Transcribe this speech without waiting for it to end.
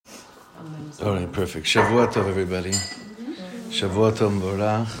All right, perfect. Shavua Tov, everybody. Shavua Tov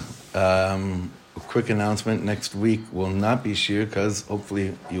Borach. A quick announcement. Next week will not be shir because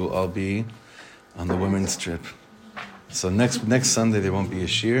hopefully you will all be on the women's trip. So next Sunday there won't be a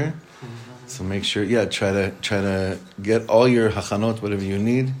shir. So make sure, try to get all your hachanot, whatever you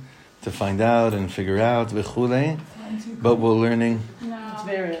need, to find out and figure out v'chulei. But we're learning.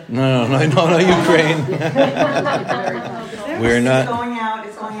 No, Ukraine. We're not.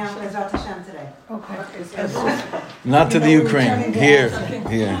 It's going out Bezrat Hashem today. Okay. Not to the Ukraine. Here.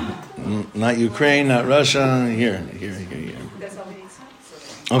 Not Ukraine, not Russia. Here.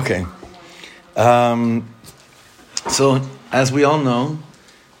 Okay. So, as we all know,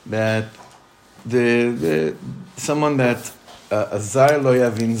 that the someone that a zar lo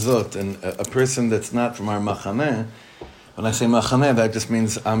yavin zot, and a person that's not from our machaneh. When I say machaneh, that just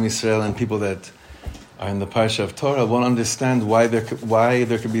means Am Yisrael and people that are in the parsha of Torah won't understand why there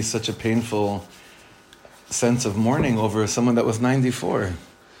could be such a painful sense of mourning over someone that was 94.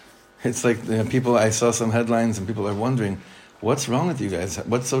 It's like people. I saw some headlines and people are wondering, what's wrong with you guys?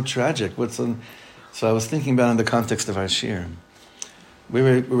 What's so tragic? So I was thinking about it in the context of our shir. We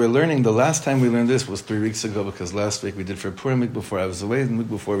were learning. The last time we learned this was 3 weeks ago, because last week we did for Purim, week before I was away, and week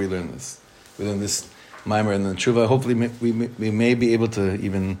before we learned this. We learned this Maimer and then Tshuvah. Hopefully we may be able to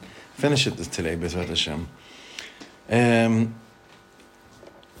even finish it today, Bezrat Hashem.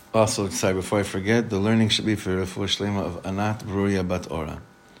 Also, sorry, before I forget, the learning should be for Refuah Shlema of Anat Bruria Bat Ora.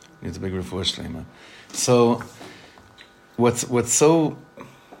 It's a big Refuah Shlema. So, what's so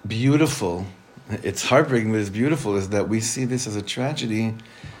beautiful, it's heartbreaking, but it's beautiful, is that we see this as a tragedy,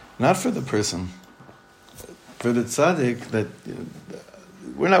 not for the person, for the tzaddik, that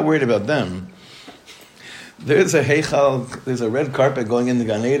we're not worried about them. There's a heichal, there's a red carpet going in the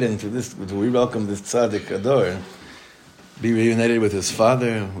Gan Eden to we welcome this tzaddik Ador, be reunited with his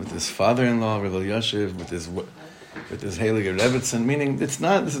father-in-law, Rabbi Yashiv, with his Heilige Rebbetzin. Meaning, this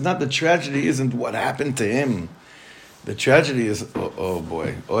is not the tragedy. Isn't what happened to him. The tragedy is, oh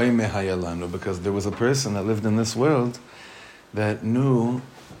boy, oy mehayalanu, because there was a person that lived in this world that knew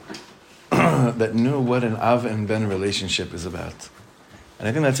what an Av and Ben relationship is about. And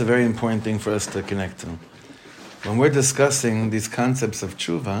I think that's a very important thing for us to connect to. When we're discussing these concepts of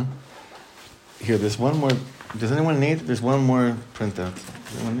Tshuvah, here, there's one more. Does anyone need? There's one more printout.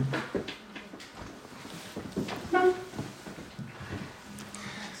 Does anyone need?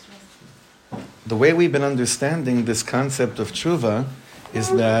 The way we've been understanding this concept of Tshuvah is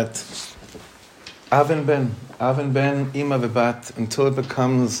that Av and Ben, Ima v'Bat,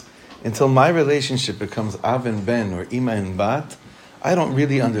 until my relationship becomes Av and Ben or Ima and Bat, I don't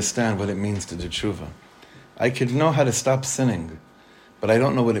really understand what it means to do Tshuvah. I could know how to stop sinning, but I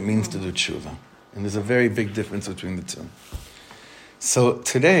don't know what it means to do Tshuvah. And there's a very big difference between the two. So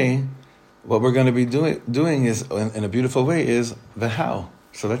today, what we're going to be doing is, in a beautiful way, is the how.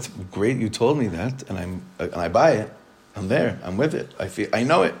 So that's great. You told me that, and I buy it. I'm there. I'm with it. I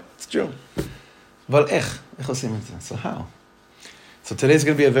know it. It's true. But so how? So today's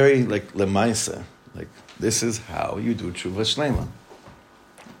going to be a very lemaisa. This is how you do Tshuvah Shlema.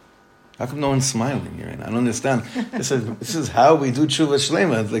 How come no one's smiling here? I don't understand. This is how we do Tshuvah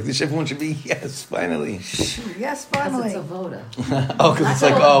Shlema. Everyone should be, yes, finally. Yes, finally. Because it's a voda. Oh, because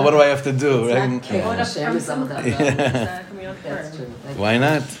it's what do I have to do, right? That's true. Why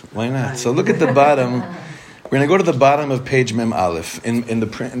not? So look at the bottom. We're going to go to the bottom of page Mem Aleph. In the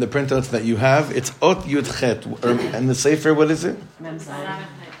printouts that you have, it's Ot Yud Chet. And the Sefer, what is it? Mem Zayin.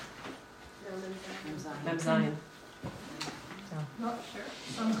 Mem Zayin. Not sure.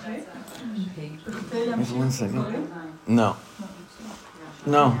 Just 1 second. No.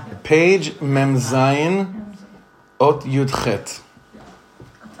 Page Mem Zayin, Ot Yud Chet.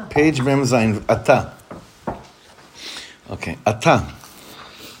 Page Mem Zayin, Ata. Okay, Ata.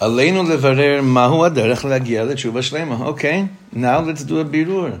 Aleinu levarer mahu aderech lagia letshuvah shlema. Okay, now let's do a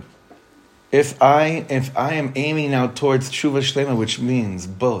birur. If I am aiming now towards Tshuvah Shlema, which means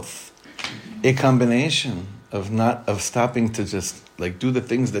both a combination of stopping to just do the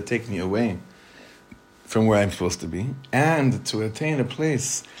things that take me away from where I'm supposed to be, and to attain a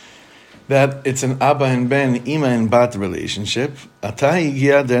place that it's an Abba and Ben, Ima and Bat relationship. Ata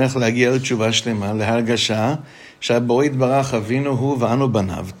higia derech lagia letshuvah shlema lehargasha שבו יתברך אבינו הוא ואנו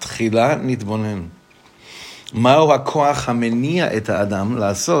בניו. תחילה נתבונן. מהו הכוח המניע את האדם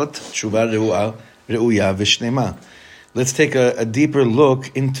לעשות תשובה ראויה ושלמה? Let's take a deeper look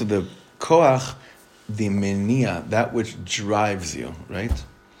into the koach, the meniya, that which drives you, right?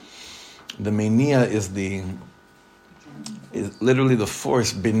 The meniya is literally the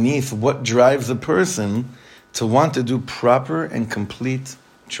force beneath what drives a person to want to do proper and complete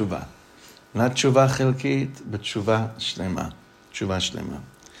tshuva. Not Tshuvah Chelkit, but Tshuvah Shlema. Tshuvah Shlema.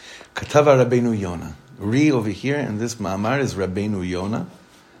 Katava Rabbeinu Yonah. Over here in this Ma'amar is Rabbeinu Yonah.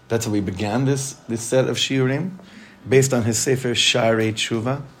 That's how we began this set of Shiurim, based on his Sefer Sharei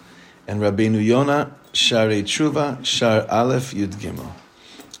Tshuvah. And Rabbeinu Yonah, Sharei Tshuvah, Shar Aleph Yud Gimel.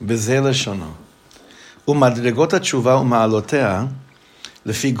 B'zeh Lashono. Umadregot HaTshuvah u'ma'alotea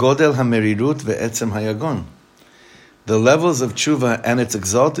lefi godel hamerirut ve'etzem hayagon. The levels of Tshuvah and its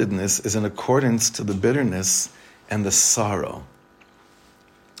exaltedness is in accordance to the bitterness and the sorrow.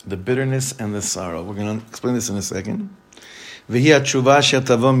 The bitterness and the sorrow. We're going to explain this in a second. V'hi HaTshuvah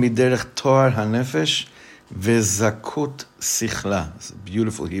shetavo miderech toar hanefesh ve'zakut sichla. It's a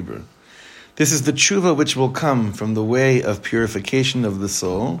beautiful Hebrew. This is the Tshuvah which will come from the way of purification of the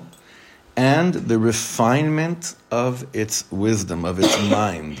soul and the refinement of its wisdom, of its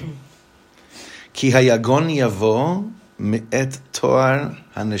mind. Ki hayagon yavo me'et toar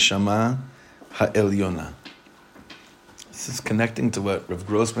haneshama ha'elyona. This is connecting to what Rav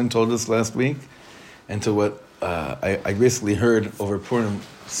Grossman told us last week, and to what I recently heard over Purim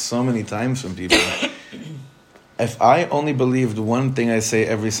so many times from people. If I only believed one thing I say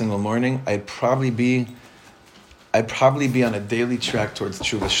every single morning, I'd probably be on a daily track towards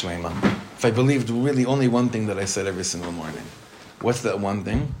Tshuvah Shlema. If I believed really only one thing that I said every single morning. What's that one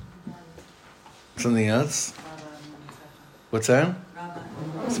thing? Something else? What's that?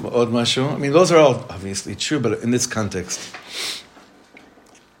 Od Mashu? I mean, those are all obviously true, but in this context,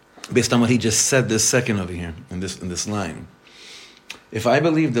 based on what he just said this second over here, in this line. If I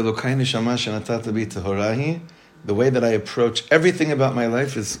believe the Elokai Neshama shenatata bi tehorahi, the way that I approach everything about my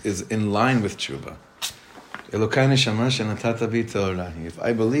life is in line with Tshuvah. Elokai Neshama shenatata bi tehorahi. If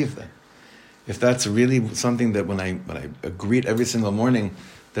I believe that, if that's really something that when I greet every single morning,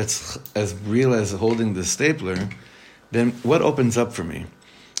 that's as real as holding the stapler, then what opens up for me?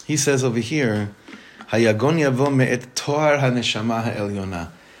 He says over here, Hayagon yavo me'et toar haneshama ha'elyona.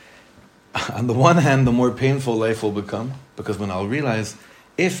 On the one hand, the more painful life will become, because when I'll realize,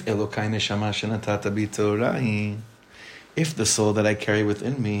 if Elokai Neshama shenatata bi tehorahi, if the soul that I carry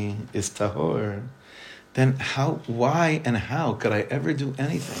within me is tahor, then why and how could I ever do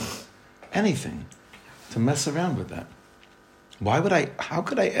anything to mess around with that? How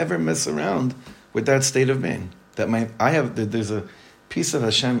could I ever mess around with that state of being? There's a piece of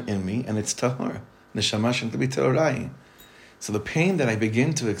Hashem in me, and it's tahor. Neshama shenatata bi tehorahi. So the pain that I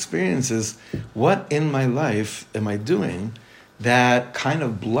begin to experience is, what in my life am I doing that kind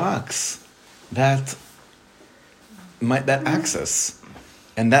of blocks that access,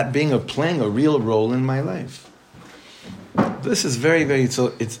 and that playing a real role in my life. This is very, very,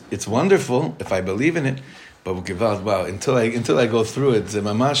 so it's wonderful if I believe in it, but wow, until I go through it, ze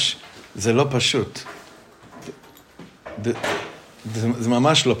mamash, ze lo pashut. Ze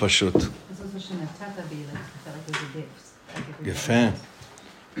mamash lo pashut. Yefeh.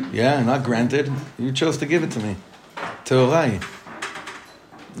 Yeah, not granted. You chose to give it to me. Teorai.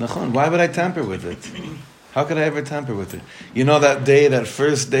 Nachon. Why would I tamper with it? How could I ever tamper with it? You know that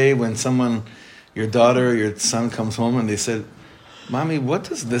first day when your daughter or your son comes home and they said, Mommy, what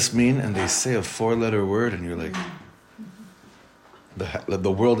does this mean? And they say a 4-letter word and you're like,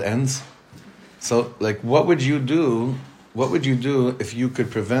 the world ends? So, what would you do? What would you do if you could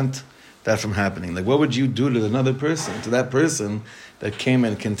prevent that from happening? What would you do to that person that came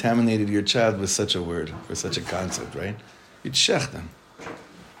and contaminated your child with such a word, or such a concept, right? You'd shech them.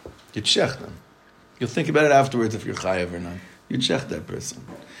 You'll think about it afterwards if you're chayav or not. You'd shech that person.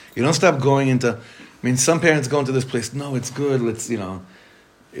 You don't stop going into, some parents go into this place, no, it's good,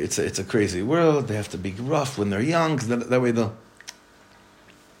 it's a crazy world, they have to be rough when they're young, because that way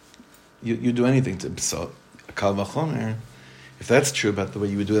you do anything to, so, kal vachomer. If that's true about the way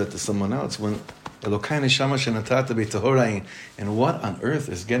you would do that to someone else, when Elokai Neshama shenatata bi tehorahi, and what on earth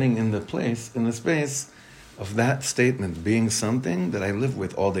is getting in the space of that statement being something that I live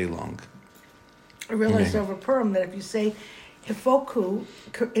with all day long? I realized over Purim that if you say hifoku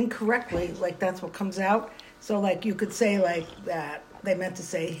incorrectly, that's what comes out. So you could say that they meant to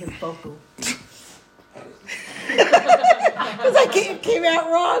say hifoku. Because it came out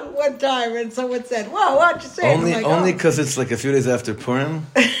wrong one time, and someone said, "Whoa, why'd you say it?" Only because it's a few days after Purim.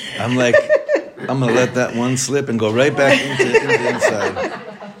 I'm going to let that one slip and go right back into inside.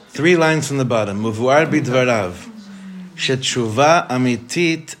 3 lines from the bottom. Muvuar bidvarav. Shetshuvah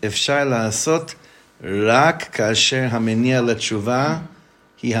amitit efshar la'asot rak kasher hameniya letshuvah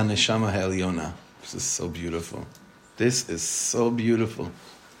hi haneshama ha'elyona. This is so beautiful. This is so beautiful.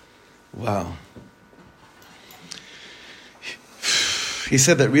 Wow. He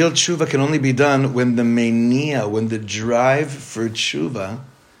said that real tshuva can only be done when the mania, when the drive for tshuva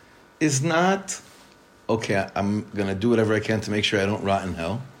is not, okay, I'm going to do whatever I can to make sure I don't rot in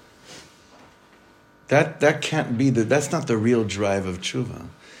hell. That can't be, that's not the real drive of Tshuvah.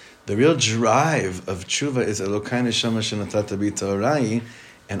 The real drive of Tshuvah is Elokai Neshama Shenatata Bi Torai,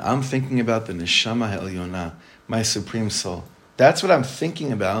 and I'm thinking about the Neshama Ha'elyona, my supreme soul. That's what I'm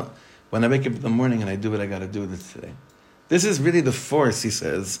thinking about when I wake up in the morning and I do what I got to do with it today. This is really the force, he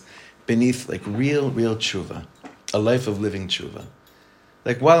says, beneath like real Tshuvah, a life of living Tshuvah.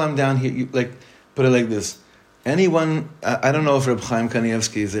 Like while I'm down here, you, like put it like this. Anyone, I don't know if Reb Chaim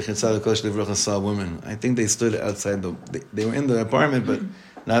Kanievsky, Zechet Tzaddik Kodesh Livrocha, saw a woman. I think they stood outside they were in the apartment, but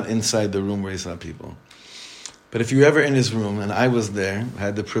not inside the room where he saw people. But if you're ever in his room, and I was there,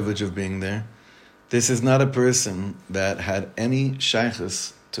 had the privilege of being there, this is not a person that had any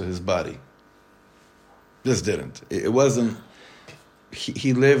shaykhus to his body. Just didn't. It wasn't,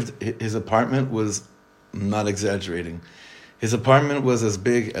 he lived, his apartment was, I'm not exaggerating, his apartment was as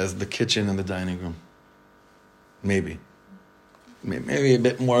big as the kitchen and the dining room. Maybe a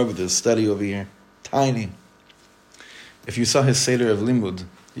bit more with the study over here. Tiny. If you saw his Seder of Limud,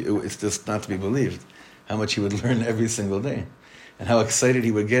 it's just not to be believed how much he would learn every single day and how excited he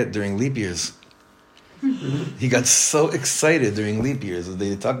would get during leap years. He got so excited during leap years.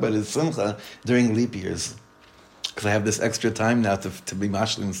 They talk about his simcha during leap years. Because I have this extra time now to be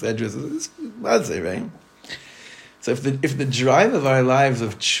mashlim sedras. It's Mazeh, right? So if the drive of our lives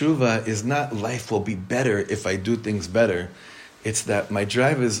of Tshuvah is not life will be better if I do things better, it's that my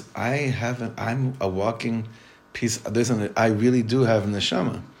drive is I'm a walking piece. I really do have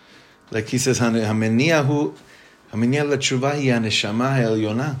neshama. Like he says, Hameniya l'Tshuvah hi Neshama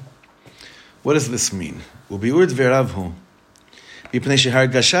ha'elyona. What does this mean? Ubiur dveravhu mipnei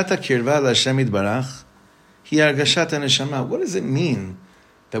shehargashat ha'kirva l'Hashem yitbarach hi hargashat ha'neshama. What does it mean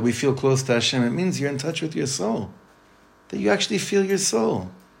that we feel close to Hashem? It means you're in touch with your soul. That you actually feel your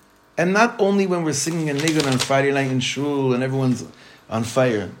soul. And not only when we're singing a nigun on Friday night in shul and everyone's on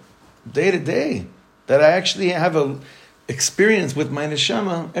fire. Day to day. That I actually have an experience with my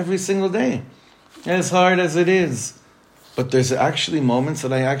neshama every single day. As hard as it is. But there's actually moments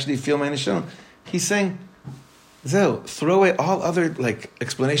that I actually feel my neshama. He's saying, Zeh, throw away all other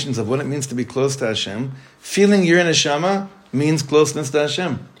explanations of what it means to be close to Hashem. Feeling your neshama means closeness to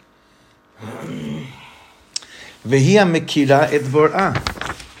Hashem.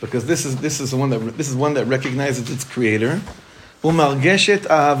 Because this is one that recognizes its creator,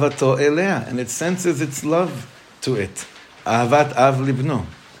 and it senses its love to it. Ahavat av libno.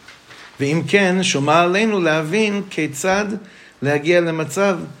 ואם כן, שומה עלינו להבין כיצד להגיע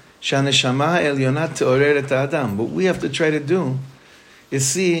למצב שהנשמה העליונה תעורר את האדם. What we have to try to do is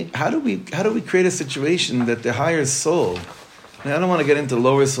see how do we create a situation that the higher soul. Now, I don't want to get into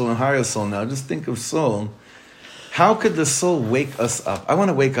lower soul and higher soul now. Just think of soul. How could the soul wake us up? I want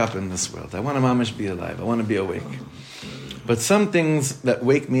to wake up in this world. I want to mamash be alive. I want to be awake. But some things that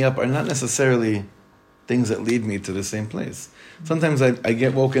wake me up are not necessarily things that lead me to the same place. Sometimes I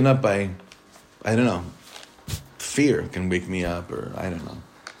get woken up by, I don't know, fear can wake me up, or I don't know.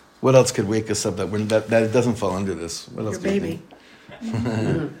 What else could wake us up that it doesn't fall under this? What else? Your baby.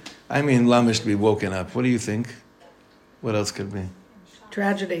 I mean, lamish to be woken up. What do you think? What else could be?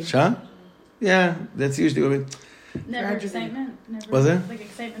 Tragedy. Shah? Yeah, that's usually what we... Never Tragedy. Excitement. Never, Was it? Like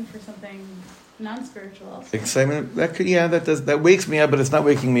excitement for something non-spiritual also. Excitement, that wakes me up, but it's not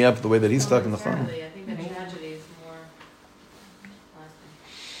waking me up the way that he's talking on the phone. I think that tragedy is more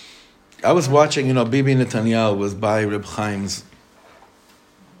lasting. I was watching, Bibi Netanyahu was by Reb Chaim's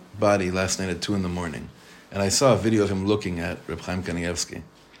body last night at 2 a.m, and I saw a video of him looking at Reb Chaim Kanievsky,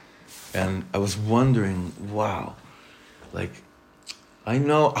 and I was wondering, wow, I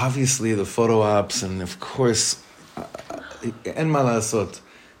know obviously the photo ops, and of course, en malasot,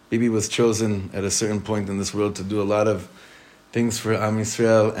 Bibi was chosen at a certain point in this world to do a lot of things for Am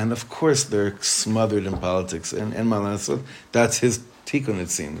Yisrael, and of course they're smothered in politics, and en malasot, that's his tikkun, it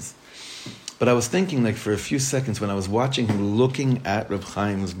seems. But I was thinking, for a few seconds, when I was watching him looking at Reb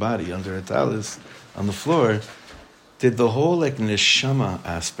Chaim's body under a talis on the floor, did the whole neshama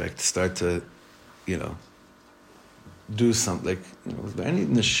aspect start to, do something? Was there any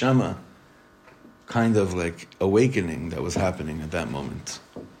neshama kind of awakening that was happening at that moment?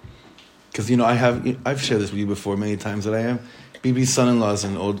 Because I've shared this with you before many times that I have. Bibi's son-in-law is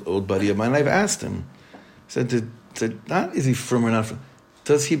an old buddy of mine. I've asked him, said not is he firm or not firm.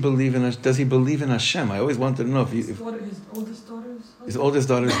 Does he believe in Hashem? I always wanted to know if his oldest daughter's husband? His oldest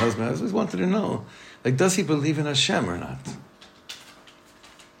daughter's husband. I always wanted to know, does he believe in Hashem or not?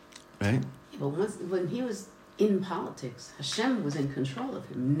 Right? But when he was in politics, Hashem was in control of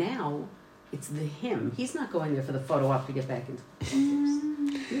him. Now, it's the him. He's not going there for the photo op to get back into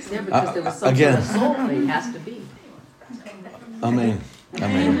politics. He's there because there was some again. sort of soul thing. Has to be. Amen.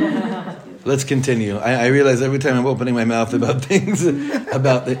 Let's continue. I realize every time I'm opening my mouth about things, it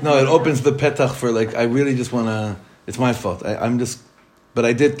opens the petach for I really just want to, it's my fault. But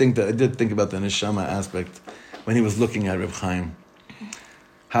I did think about the Neshama aspect when he was looking at Reb Chaim.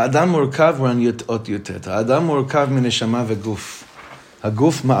 Ha'adam murkav, we're on ot yutet. Ha'adam murkav min neshama ve'guf.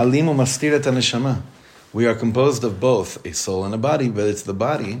 Ha'guf ma'alim u'mastir et ha'neshama. We are composed of both a soul and a body, but it's the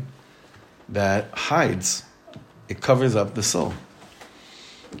body that hides. It covers up the soul.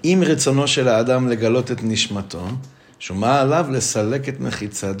 Im ritzono shel ha'adam legalot et nishmato, shuma alav lesalek et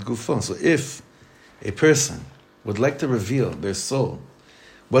mechitzat gufo. So if a person would like to reveal their soul,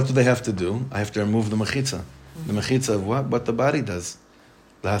 what do they have to do? I have to remove the mechitza. The mechitza of what? What the body does.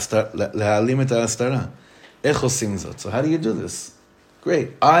 Lehalim et ha'astara. Ech osim zot. So how do you do this?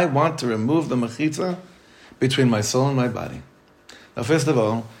 Great. I want to remove the mechitza between my soul and my body. Now, first of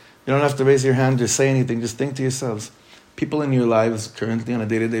all, you don't have to raise your hand or say anything. Just think to yourselves. People in your lives currently on a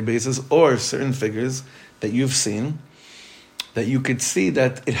day-to-day basis, or certain figures that you've seen, that you could see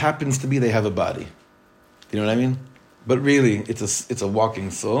that it happens to be they have a body. You know what I mean? But really, it's a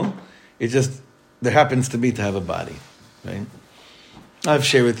walking soul. It just, there happens to be to have a body, right? I've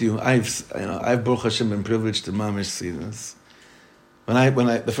shared with you, I've Baruch Hashem been privileged to mamish see this. When I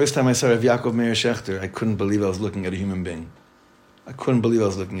the first time I saw Rav Yaakov Meir Shechter, I couldn't believe I was looking at a human being.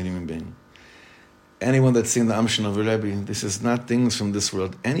 Anyone that's seen the Amshon of Rabbi, this is not things from this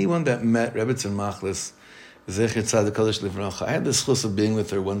world. Anyone that met Rebbe Tzin Machlis, Zecher Tzaddik Kodesh Livracha, I had the schus of being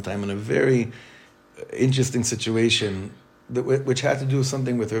with her one time in a very interesting situation, which had to do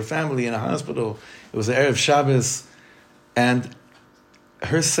something with her family in a hospital. It was the Erev Shabbos, and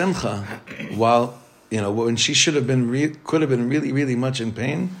her simcha, while when she could have been really, really much in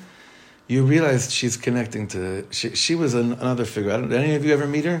pain, you realized she's connecting to. She was another figure. Did any of you ever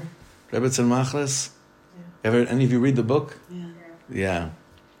meet her, Rebbe Tzin Machlis? Yeah. Any of you read the book? Yeah.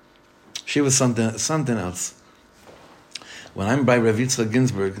 She was something else. When I'm by Rav Yitzchak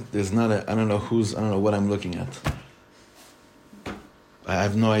Ginsburg, there's not I don't know what I'm looking at. I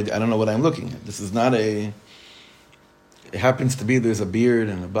have no idea. I don't know what I'm looking at. This is not it happens to be there's a beard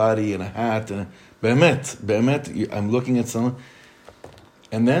and a body and a hat and Be'emet, I'm looking at someone,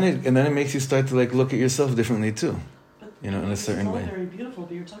 and then it makes you start to look at yourself differently too, in a certain way. It's all very beautiful,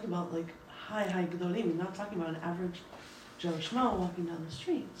 but you're talking about high gedolim. You're not talking about an average Joe Schmo walking down the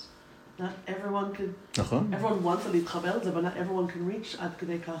streets. Not everyone could. Everyone wants to be chabel, but not everyone can reach ad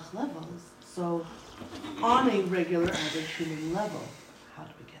kedei kach levels. So, on a regular average human level, how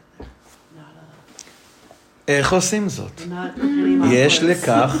do we get there? איך עושים זאת? יש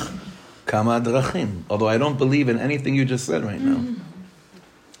לכך כמה דרכים. Although I don't believe in anything you just said right now.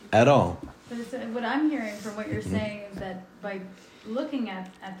 At all. But what I'm hearing from what you're saying is that by looking at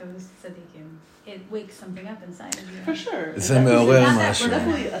those tzaddikim, it wakes something up inside of you. For sure. זה מעורר משהו. It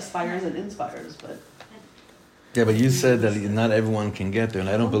definitely aspires and inspires, but... Yeah, but you said that not everyone can get there, and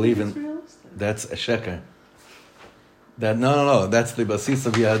I don't believe in... That's a sheker. No. That's the basis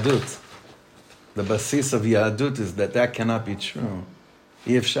of Yahadut. The basis of Yahadut is that cannot be true.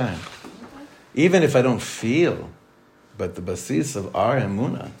 Yifshar. Even if I don't feel, but the basis of our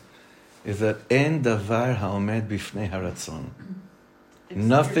emunah is that en davar haomed bifnei haratzon.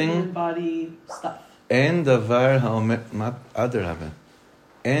 Nothing. Body stuff. En davar haomed adarabah.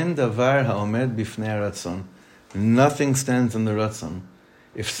 En davar haomed bifnei haratzon. Nothing stands in the ratzon.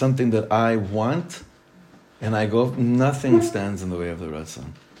 If something that I want, and I go, nothing stands in the way of the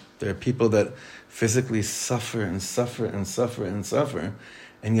ratzon. There are people that physically suffer and suffer and suffer and suffer,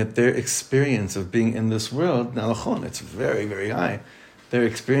 and yet their experience of being in this world, now it's very, very high. Their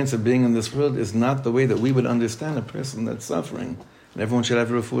experience of being in this world is not the way that we would understand a person that's suffering. And everyone should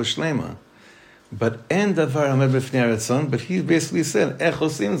have a refuah shlema. But en davar haomed bifnei haratzon, but he basically said, ech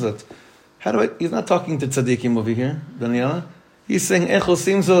osim zot. He's not talking to tzaddikim over here, Daniela. He's saying, ech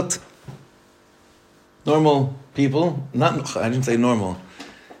osim zot. Normal people, I didn't say normal.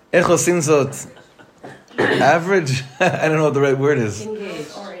 Ech osim zot. Average, I don't know what the right word is. Engaged.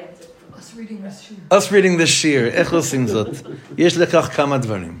 Us reading this shir. Us reading this shir. ech osim zot. יש לכך כמה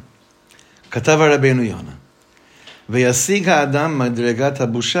דברים. כתב רבינו יונה. וישיג האדם מדרגת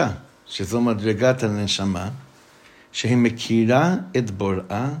הבושה, שזו מדרגת הנשמה, שהיא מכירה את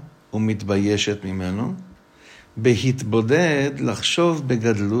בוראה ומתביישת ממנו, בהתבודד לחשוב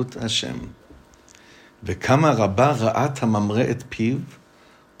בגדלות השם. וכמה רבה רעת הממרה את פיו,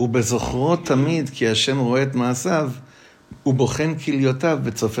 ובזוכרו תמיד כי השם רואה את מעשיו, ובוחן כליותיו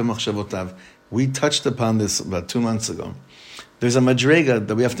וצופה מחשבותיו. We touched upon this about 2 months ago. There's a madrega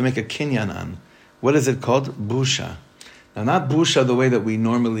that we have to make a kinyan on. What is it called? Busha. Now, not busha the way that we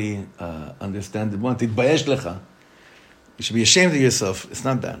normally understand it. Titbayesh lecha. You should be ashamed of yourself. It's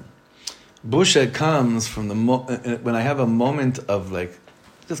not that. Busha comes from when I have a moment of like,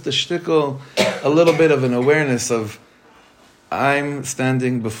 just a shtickle, a little bit of an awareness of, I'm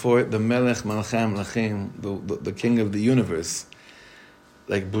standing before the Melech Malcham Lachim, the King of the universe.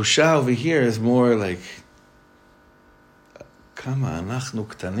 Like busha over here is more like, Kama anachnu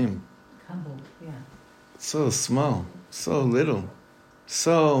ktanim. Humble, yeah. So small, so little,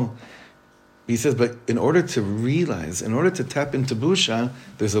 so. He says, but in order to realize, in order to tap into busha,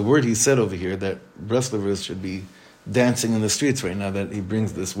 there's a word he said over here that Breslovers should be dancing in the streets right now that he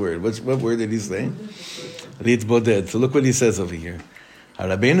brings this word. What word did he say? Litboded. So look what he says over here.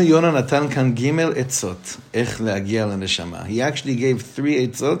 Rabbeinu Yonah natan kan gimel etzot ech leagia leneshama. He actually gave 3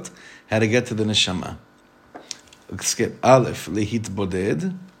 etzot how to get to the neshama. Skip. Aleph,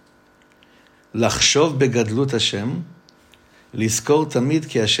 lehitboded, lachshov begadlut Hashem, לזכור תמיד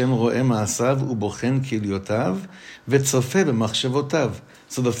כי השם רואה מעשיו ובוחן כליותיו וצופה במחשבותיו.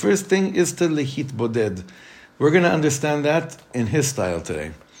 So the first thing is to להתבודד. We're going to understand that in his style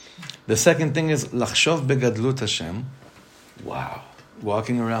today. The second thing is לחשוב בגדלות השם. Wow.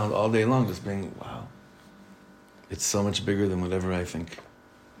 Walking around all day long just being, wow. It's so much bigger than whatever I think.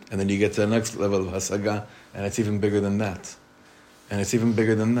 And then you get to the next level of hasaga, and it's even bigger than that. And it's even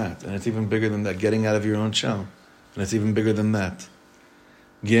bigger than that. And it's even bigger than that. Getting out of your own shell. And it's even bigger than that.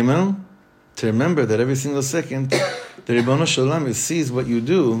 Gimel, to remember that every single second, the Ribono Shalom sees what you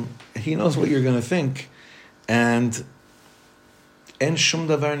do, he knows what you're going to think, and en shum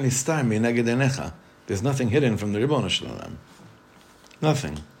davar nistar mineged einecha. There's nothing hidden from the Ribono Shalom.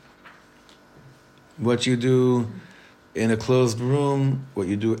 Nothing. What you do in a closed room, what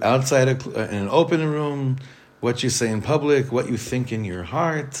you do outside in an open room, what you say in public, what you think in your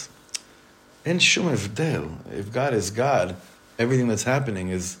heart. En shum evdel. If God is God, everything that's happening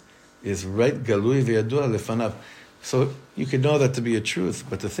is right galui v'yadua lefanav. So you could know that to be a truth,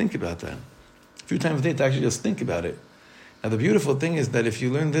 but to think about that. A few times a day to actually just think about it. Now the beautiful thing is that if you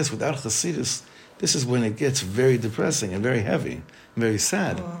learn this without chassidus, this is when it gets very depressing and very heavy, and very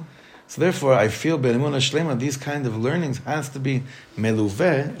sad. Wow. So therefore I feel be'emunah shlema, these kind of learnings has to be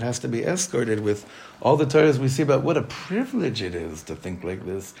meluveh, it has to be escorted with all the Torahs we see about what a privilege it is to think like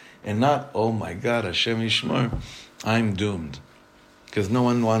this, and not, oh my God, Hashem Yishmor, I'm doomed. Because no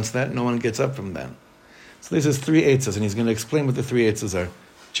one wants that, no one gets up from that. So this is 3 eitzes, and he's going to explain what the 3 eitzes are.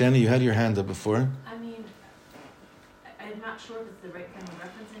 Jenny, you had your hand up before. I mean, I'm not sure if it's the right kind of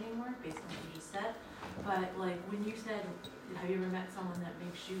reference anymore, based on what you just said, but like when you said, have you ever met someone that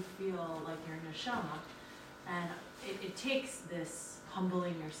makes you feel like you're Neshama? And it takes this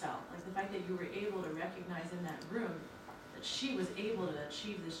humbling yourself. Like the fact that you were able to recognize in that room that she was able to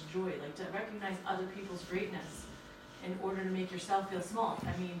achieve this joy, like to recognize other people's greatness in order to make yourself feel small.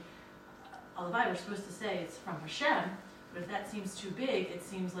 I mean, Alavai, we're supposed to say it's from Hashem, but if that seems too big, it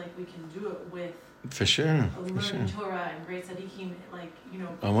seems like we can do it with for sure, learning Torah and great tzaddikim, like, you know,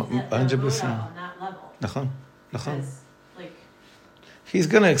 100%. On that level. Because, like, he's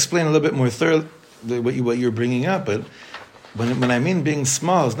going to explain a little bit more thoroughly what you're bringing up, but when I mean being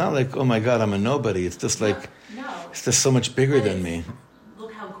small, it's not like, oh my God, I'm a nobody. It's just like, it's just so much bigger than me.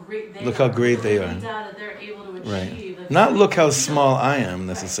 Look how great they are. Look how great they are. That they're able to achieve. Right. Like, not look how small I am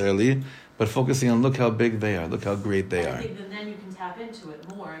necessarily, right. But focusing on look how big they are, look how great they are. I think then you can tap into it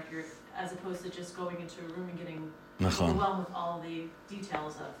more if you're, as opposed to just going into a room and getting overwhelmed with all the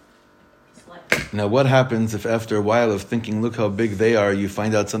details of his life. Now, what happens if after a while of thinking, look how big they are, you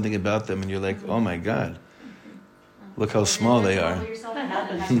find out something about them and you're like, oh my God, look how small they are. It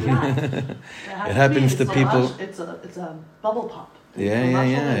happens to people. It's a bubble pop.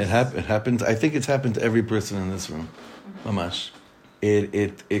 Yeah. It happens. I think it's happened to every person in this room. Mamash.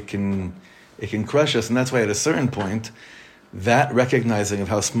 It can crush us, and that's why at a certain point, that recognizing of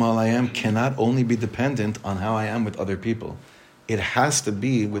how small I am cannot only be dependent on how I am with other people. It has to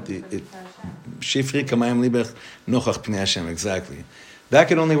be with the Shifri kamayim libech nochach pnei Hashem. Exactly. That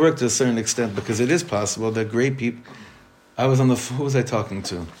can only work to a certain extent because it is possible that great people. I was on the. Who was I talking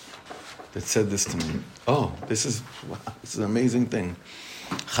to that said this to me? Oh, this is an amazing thing.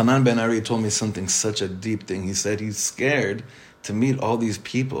 Hanan Ben Ari told me something, such a deep thing. He said he's scared to meet all these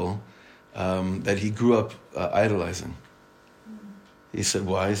people that he grew up idolizing. He said,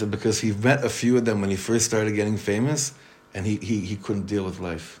 why? He said, because he met a few of them when he first started getting famous, and he couldn't deal with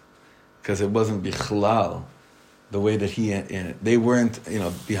life. Because it wasn't bichlal, the way that they weren't,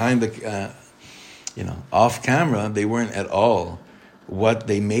 behind the, off camera, they weren't at all what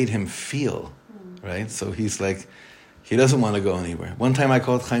they made him feel, right? So he's like, he doesn't want to go anywhere. One time I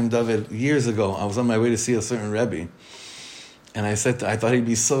called Chaim David years ago. I was on my way to see a certain Rabbi. And I thought he'd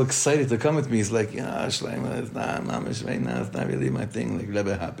be so excited to come with me. He's like, Shlomo, it's not really my thing, like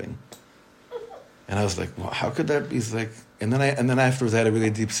Rebbe hopping. And I was like, well, how could that be? He's like, and then afterwards I had a really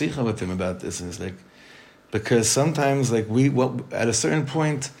deep sikha with him about this. And he's like, because sometimes like at a certain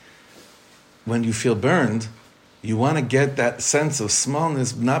point, when you feel burned, you want to get that sense of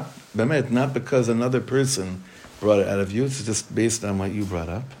smallness, not because another person brought it out of you. It's just based on what you brought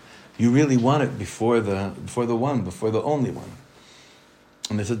up. You really want it before the only one.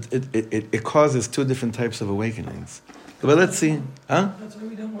 And it causes two different types of awakenings. But let's see. Huh? That's why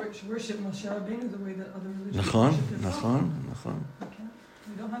we don't worship Moshe Rabbeinu the way that other religions Nachon.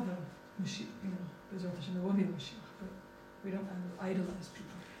 We don't have a Mashiach, B'ezrat Hashem, there will be a Mashiach, but we don't idolize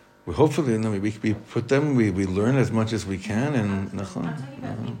people. We hopefully, we put them, we learn as much as we can, and Nachon. I'm talking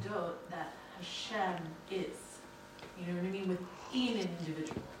about midot that Hashem is, you know what I mean, within an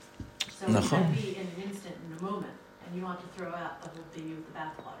individual. So it can be in an instant, in a moment, and you want to throw out the whole baby with the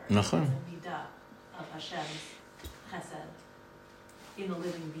bathwater. It's a midah of Hashem's chesed in a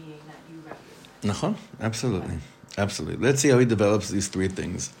living being that you recognize. Absolutely. Let's see how he develops these three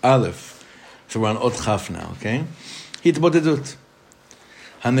things. Aleph. So we're on Ot Chaf now, okay? Hitbodedut.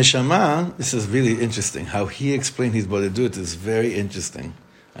 HaNeshama, this is really interesting. How he explained his bodedut is very interesting.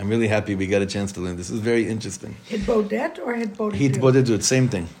 I'm really happy we got a chance to learn. This is very interesting. Hitbodet or hitbodedut? Hitbodedut, same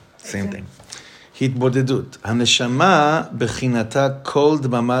thing. Hitbodedut. HaNeshama bechinata kol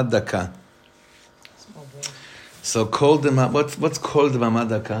dmama daka. So kol dmama, what's kol dmama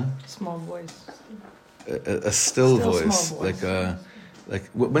daka? Small voice. A still voice. Like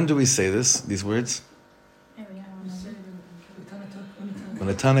when do we say these words?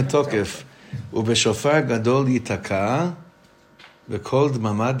 ונתן תוקף, ובשופר גדול ייתקע, וקול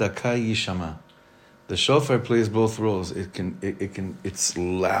דממה דקה יישמע. The shofar plays both roles. It's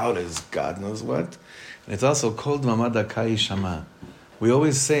loud as God knows what, and it's also kol dmama daka yishama. We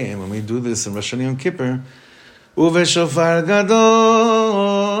always say, and when we do this in Rosh Hashanah Yom Kippur, ובשופר גדול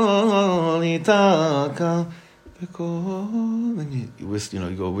ייתקע, you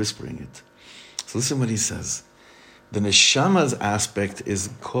go whispering it. So listen what he says. The Neshama's aspect is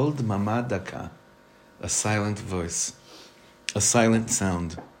called dmama daka, a silent voice, a silent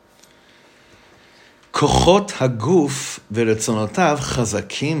sound. Kochot haguf veretzonotav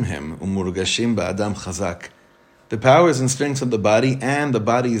chazakim hem umurgashim ba'adam chazak. The powers and strengths of the body and the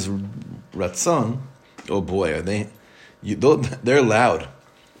body's ratzon, oh boy, are they? They're loud.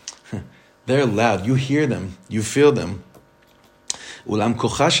 They're loud. You hear them. You feel them. Ulam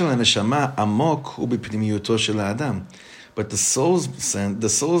kocha shel haneshama amok hu b'pnimiyuto shel ha'adam. But the soul's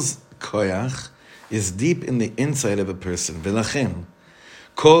koyach is deep in the inside of a person. V'lachem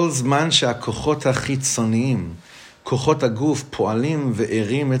kol zman she'akochot hachitzoniyim, kochot haguf po'alim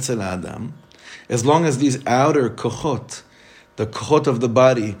ve'erim etzel ha'adam. As long as these outer kochot, the kochot of the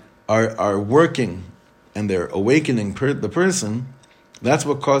body, are working and they're awakening the person, that's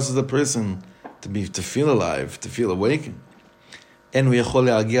what causes the person to feel alive, to feel awakened. You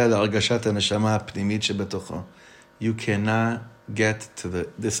cannot get to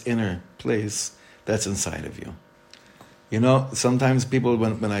this inner place that's inside of you. You know, sometimes people,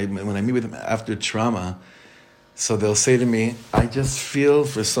 when I meet with them after trauma, so they'll say to me, I just feel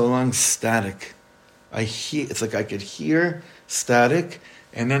for so long static. It's like I could hear static,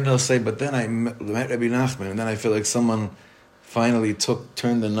 and then they'll say, but then I met Rabbi Nachman, and then I feel like someone finally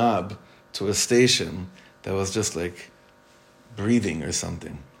turned the knob to a station that was just like breathing or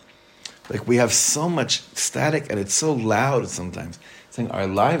something. Like we have so much static and it's so loud sometimes. Saying our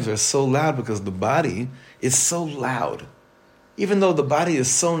lives are so loud because the body is so loud. Even though the body is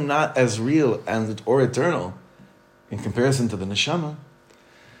so not as real or eternal in comparison to the neshama.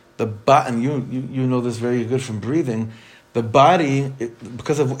 And you know this very good from breathing. The body,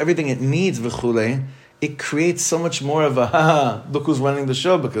 because of everything it needs, v'chulei, it creates so much more of a look who's running the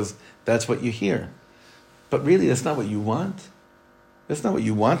show, because that's what you hear. But really, that's not what you want. That's not what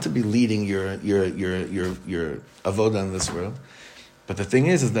you want to be leading your avodah in this world. But the thing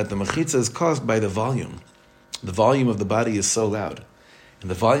is that the mechitza is caused by the volume. The volume of the body is so loud, and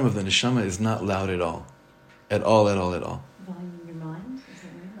the volume of the neshama is not loud at all, at all. Volume in your mind, is that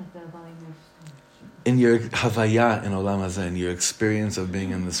right? Like the volume of in your havaya in olam hazeh, in your experience of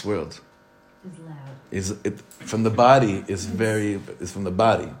being in this world, is loud. From the body is from the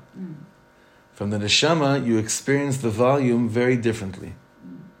body. From the neshama, you experience the volume very differently.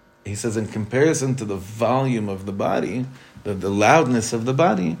 He says, in comparison to the volume of the body, the loudness of the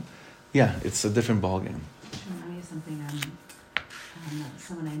body, yeah, it's a different ballgame. I'll tell you something.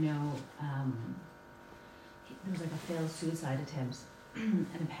 Someone I know, there was like a failed suicide attempt, and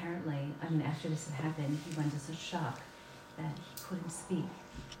apparently, after this had happened, he went into such shock. that he couldn't speak.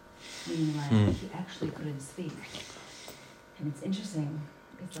 Meaning, like, he actually couldn't speak. And it's interesting.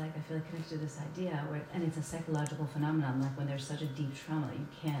 It's like, I feel like connected to this idea, and it's a psychological phenomenon, like when there's such a deep trauma, you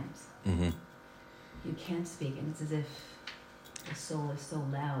can't speak, and it's as if the soul is so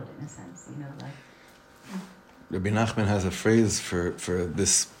loud, in a sense, like... Rabbi Nachman has a phrase for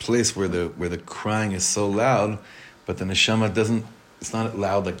this place where the crying is so loud, but the neshama doesn't, it's not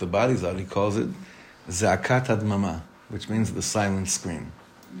loud like the body's loud. He calls it za'akat admama, which means the silent scream.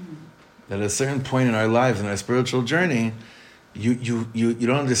 That at a certain point in our lives, in our spiritual journey, you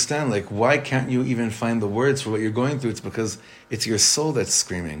don't understand, like, why can't you even find the words for what you're going through? It's because it's your soul that's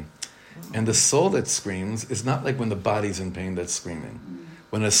screaming. And the soul that screams is not like when the body's in pain that's screaming.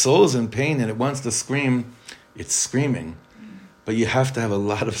 When a soul is in pain and it wants to scream, it's screaming. But you have to have a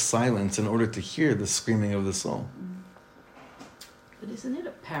lot of silence in order to hear the screaming of the soul. But isn't it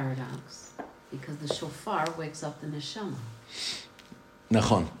a paradox? Because the shofar wakes up the neshama.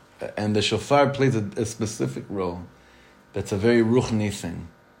 Nachon. And the shofar plays a specific role. That's a very ruchni thing.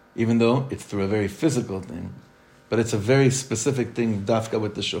 Even though it's through a very physical thing. But it's a very specific thing, dafka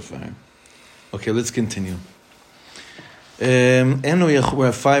with the shofar. Okay, let's continue. We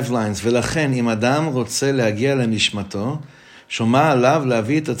have 5 lines. ולכן, אם אדם רוצה להגיע לנשמתו, שומע עליו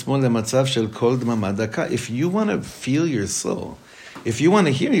להביא את עצמו למצב של כל דממה דקה. If you want to feel your soul, if you want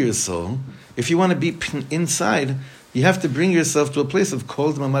to hear your soul, if you want to be inside, you have to bring yourself to a place of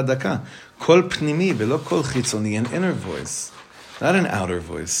כל דממה דקה. קול פנימי ולא קול חיצוני, an inner voice, not an outer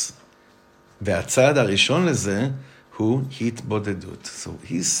voice. והצעד הראשון לזה הוא התבודדות. So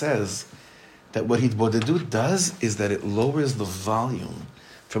he says that what hitbodedut does is that it lowers the volume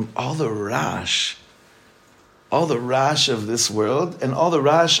from all the rash of this world and all the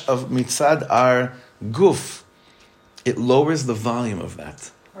rash of mitzad our guf. It lowers the volume of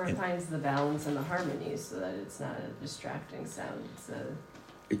that. Or it finds the balance and the harmony so that it's not a distracting sound.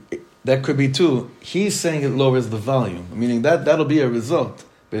 That could be too. He's saying it lowers the volume, meaning that'll be a result,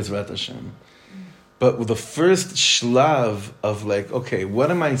 Be'ezrat Hashem. But with the first shlav of like, okay, what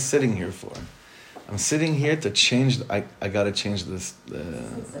am I sitting here for? I'm sitting here to change. I got to change this.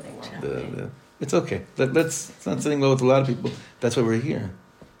 It's okay. It's not sitting well with a lot of people. That's why we're here.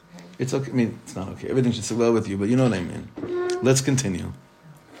 It's okay. I mean, it's not okay. Everything should sit well with you, but you know what I mean. Let's continue.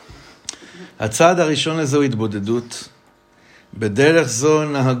 הצעד הראשון לזה הוא התבודדות. בדרך זו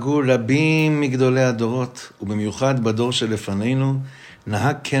נהגו רבים מגדולי הדורות, ובמיוחד בדור שלפנינו,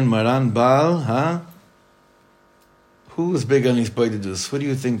 נהג כן מרן בעל Who is big on these bodies? Who do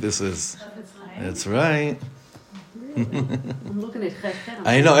you think this is? That's right. I'm looking at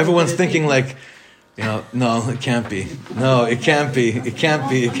I know, everyone's thinking like, no, it can't be. No, it can't be. It can't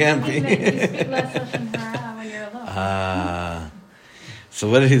be. It can't be. So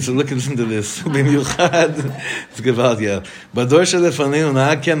what did he? So listen to this. במיוחד, it's gewalt, yeah. בדור שלפנינו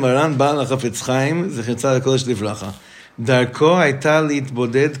נהג כן מרן בעל החפץ חיים, זכר לקודש לברכה. דרכו הייתה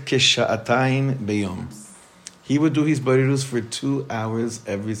להתבודד כשעתיים ביום. He would do his bodhidus for 2 hours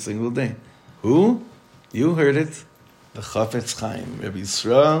every single day. Who? You heard it. The Chafetz Chaim, Rabbi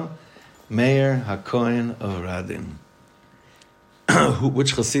Yisrael Meir HaKohen of Radin.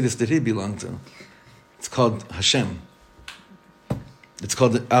 Which Hasidus did he belong to? It's called Hashem. It's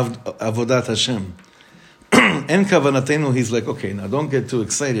called Avodat Hashem. En kavanatenu, he's like, okay, now don't get too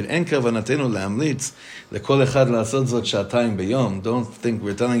excited. En kavanatenu le'amlitz lekol echad la'asot zot sha'atayim beyom. Don't think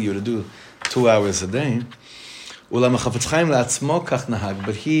we're telling you to do 2 hours a day. Ulam ha'chafetz chaim la'atzmo kach nahag,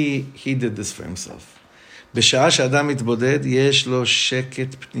 but he did this for himself. B'sha'ah she'adam mitboded, yesh lo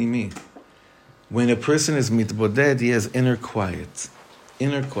sheket pnimi. When a person is mitboded, he has inner quiet.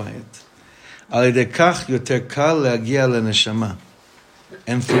 Inner quiet. Al yedei kach yoter kal le'agia le'neshama.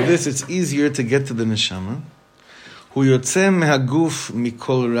 And for this, it's easier to get to the neshama. Hu yotze mehaguf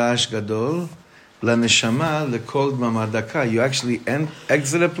mikol rash gadol laneshama lekol dmama daka. You actually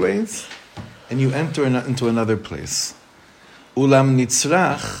exit a place, and you enter into another place. Ulam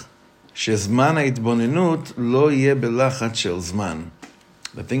nitzrach shezman ha'itbonenut lo yeh belachat shel zman.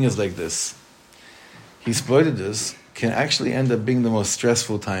 The thing is like this. His bodhidus can actually end up being the most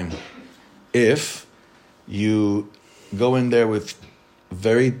stressful time if you go in there with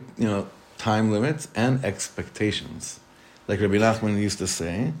very, time limits and expectations. Like Rabbi Nachman used to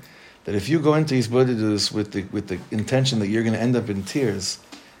say, that if you go into his bodhidus with the intention that you're going to end up in tears,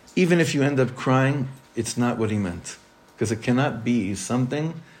 even if you end up crying, it's not what he meant. Because it cannot be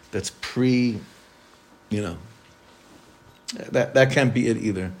something that's that can't be it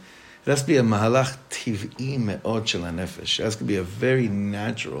either. It has to be a mahalach tiv'i me'od shel hanefesh. It has to be a very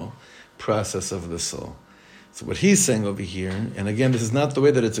natural process of the soul. So what he's saying over here, and again, this is not the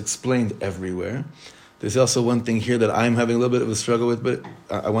way that it's explained everywhere, There's also one thing here that I'm having a little bit of a struggle with, but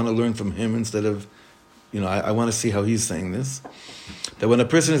I want to learn from him instead of, I want to see how he's saying this. That when a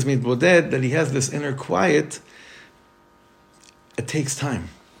person is mitboded, that he has this inner quiet, it takes time.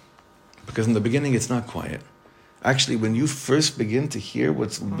 Because in the beginning, it's not quiet. Actually, when you first begin to hear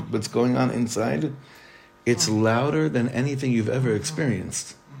what's going on inside, it's louder than anything you've ever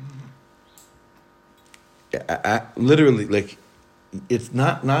experienced. Literally, like, it's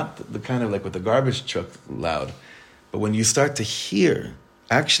not the kind of like with the garbage truck loud, but when you start to hear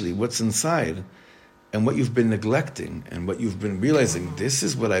actually what's inside and what you've been neglecting and what you've been realizing, this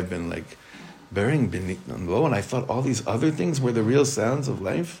is what I've been like burying beneath and low, and I thought all these other things were the real sounds of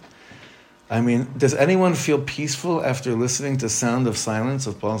life. I mean, does anyone feel peaceful after listening to Sound of Silence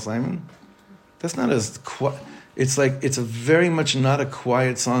of Paul Simon? That's not as quiet. It's like, it's a very much not a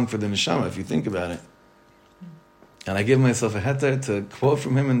quiet song for the Neshama, if you think about it. And I give myself a heter to quote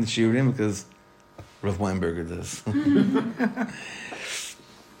from him in the Shiurim because Rav Weinberger does.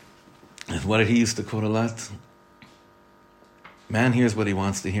 And what did he used to quote a lot? Man hears what he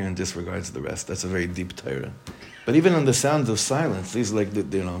wants to hear and disregards the rest. That's a very deep Torah. But even in the Sound of Silence, these like,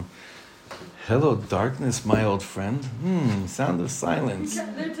 hello, darkness, my old friend. Sound of silence.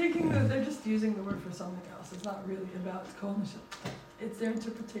 They're just using the word for something else. It's not really about Kol Neshama. It's their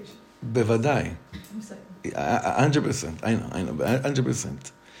interpretation. Bevadai. I'm saying. 100%. I know,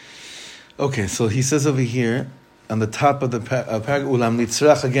 100%. Okay, so he says over here, on the top of the paragraph, Ulam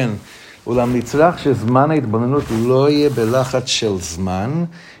nitzrach again. Ulam nitzrach shezman ההתבוננות לא יהיה בלחץ של זמן,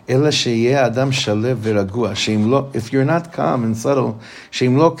 אלא שיהיה אדם שלב ורגוע. If you're not calm and subtle,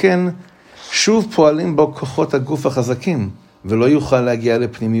 שאם לא כן, שוב פועלים בו כוחות הגוף החזקים, ולא יוכל להגיע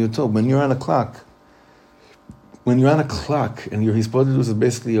לפנימיותו. When you're on a clock, and he's supposed to do is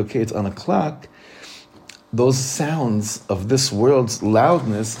basically, okay, it's on a clock, those sounds of this world's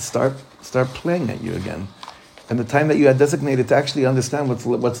loudness start playing at you again. And the time that you had designated to actually understand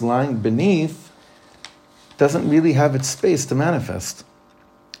what's lying beneath doesn't really have its space to manifest.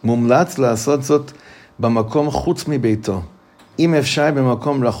 מומלץ לעשות זאת במקום חוץ מביתו. אם אפשר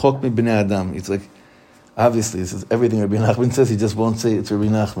במקום רחוק מבני אדם. It's like, obviously, this is everything Rabbi Nachman says, he just won't say it's Rabbi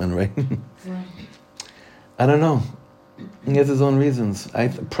Nachman, right? I don't know. He has his own reasons.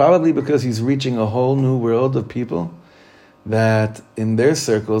 Probably because he's reaching a whole new world of people that in their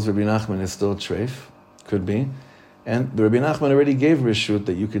circles, Rabbi Nachman is still treif, could be. And the Rabbi Nachman already gave Rishut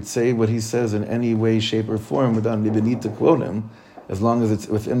that you could say what he says in any way, shape, or form without even need to quote him, as long as it's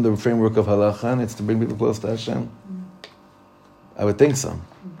within the framework of halacha and it's to bring people close to Hashem. I would think so.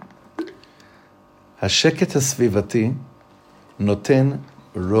 השקט הסביבתי נותן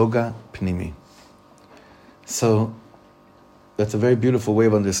רוגע פנימי. So, that's a very beautiful way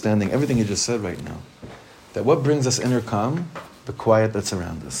of understanding everything you just said right now. That what brings us inner calm? The quiet that's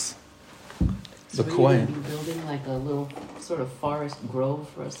around us. So The quiet. Are you building like a little sort of forest grove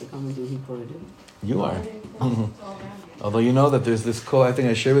for us to come and do Hippolyte? You are. Although you know that there's this I think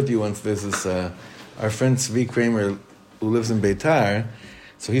I shared with you once, there's this, our friend Tzvi Kramer, who lives in Beitar,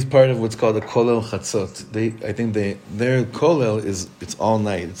 so he's part of what's called the Kolel Chatzot. Their Kolel it's all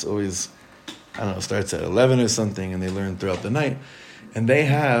night. It's always, I don't know, starts at 11 or something, and they learn throughout the night. And they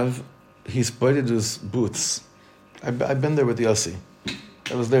have Hispoidus booths. I've been there with Yossi.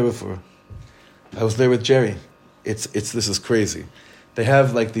 I was there before. I was there with Jerry. This is crazy. They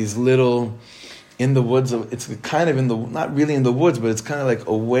have like these little, in the woods, it's kind of not really in the woods, but it's kind of like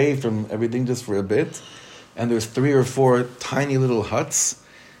away from everything just for a bit. And there's 3 or 4 tiny little huts.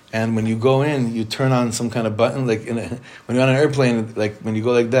 And when you go in, you turn on some kind of button, like when you're on an airplane, like when you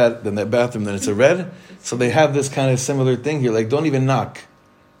go like that, then that bathroom, then it's a red. So they have this kind of similar thing here, like don't even knock.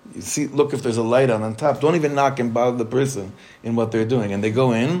 You see, look if there's a light on top. Don't even knock and bother the person in what they're doing. And they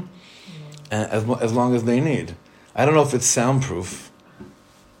go in as long as they need. I don't know if it's soundproof.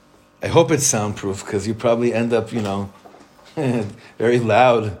 I hope it's soundproof because you probably end up, very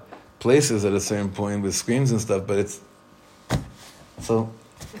loud places at a certain point with screens and stuff, but it's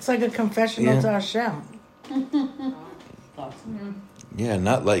like a confessional to Hashem. Yeah,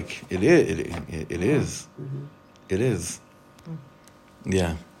 not like it is. It is. It is.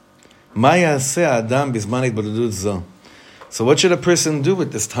 Yeah. So what should a person do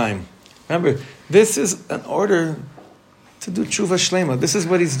with this time? Remember, this is an order to do Tshuvah Shlema. This is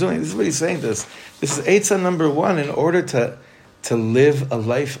what he's doing. This is what he's saying to us. This is Eitzah number 1 in order to live a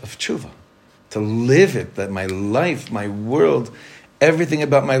life of Tshuvah. To live it, that my life, my world, everything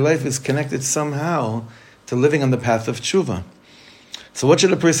about my life is connected somehow to living on the path of Tshuvah. So what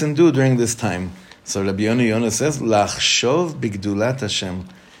should a person do during this time? So Rabbi Yonah says, Lachshov bigdulat Hashem.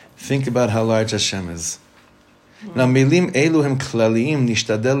 Think about how large Hashem is. Now, milim elu hem klaliim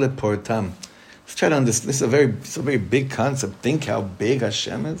nishtadel leportam. Let's try to understand. This is a very big concept. Think how big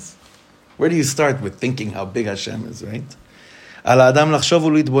Hashem is. Where do you start with thinking how big Hashem is, right? The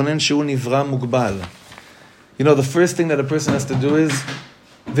first thing that a person has to do is,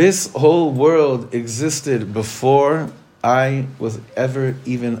 this whole world existed before I was ever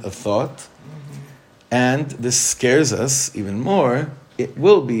even a thought. And this scares us even more. It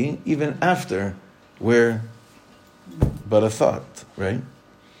will be even after we're but a thought, right?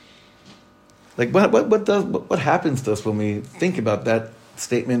 Like what happens to us when we think about that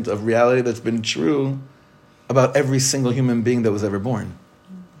statement of reality that's been true about every single human being that was ever born?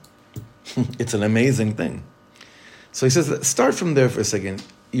 It's an amazing thing. So he says, start from there for a second.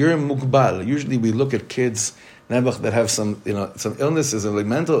 You're mugbal. Usually we look at kids that have some illnesses or like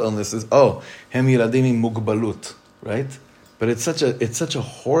mental illnesses. Oh, hem yiladimi mugbalut, right? But it's such a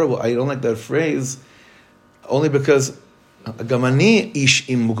horrible. I don't like that phrase, only because gamani ish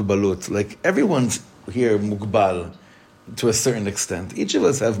im mugbalut. Like everyone's here mugbal to a certain extent. Each of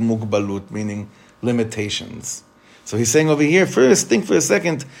us have mugbalut, meaning limitations. So he's saying over here, first, think for a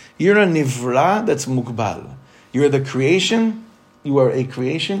second, you're a nivra that's mugbal. You're the creation, you are a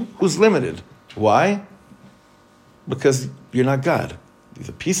creation who's limited. Why? Because you're not God. There's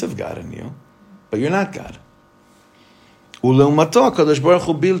a piece of God in you, but you're not God. Uleumato kadosh baruch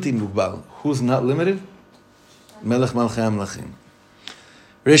hu bilti mugbal. Who's not limited? Melech malchei hamlachim.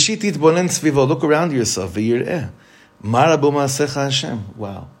 Reshit titbonen tzvivo. Look around yourself. V'yireh. Ma rabu ma'asecha Hashem.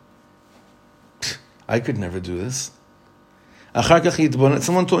 Wow. I could never do this.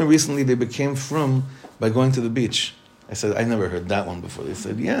 Someone told me recently they became frum by going to the beach. I said, I never heard that one before. They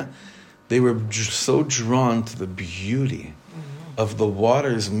said, yeah. They were so drawn to the beauty of the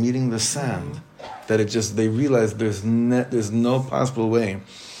waters meeting the sand that they realized there's no possible way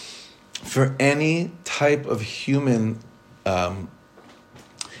for any type of human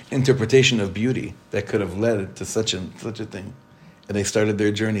interpretation of beauty that could have led to such a thing. And they started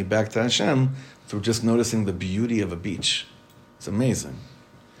their journey back to Hashem through just noticing the beauty of a beach. It's amazing.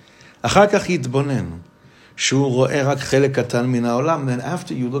 Then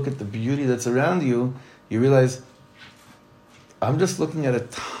after you look at the beauty that's around you, you realize, I'm just looking at a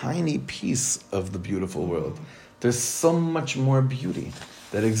tiny piece of the beautiful world. There's so much more beauty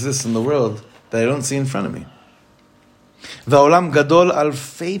that exists in the world that I don't see in front of me.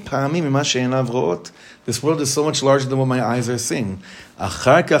 This world is so much larger than what my eyes are seeing.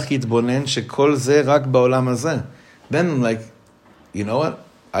 Then I'm like, you know what?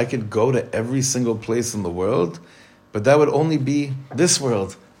 I could go to every single place in the world, but that would only be this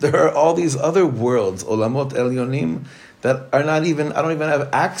world. There are all these other worlds, olamot elyonim, that I don't even have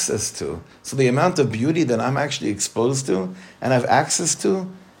access to. So the amount of beauty that I'm actually exposed to and have access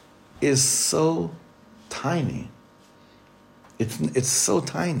to is so tiny. It's so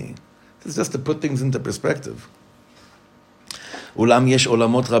tiny. It's just to put things into perspective. Ulam yesh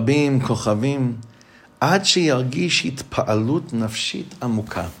olamot rabim, kochavim, ad sheyargish hitpa'alut nafshit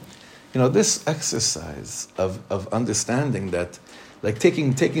amuka. This exercise of understanding that, like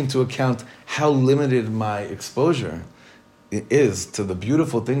taking into account how limited my exposure is to the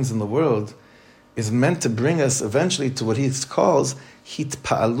beautiful things in the world, is meant to bring us eventually to what he calls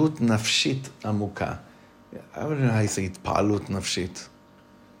hitpa'alut nafshit amuka. I don't know how you say hitpa'alut nafshit.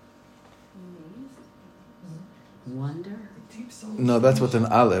 Wonder? No, that's with an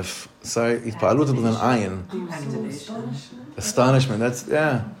aleph. Sorry, hitpa'alut is with an ayin. Astonishment. That's,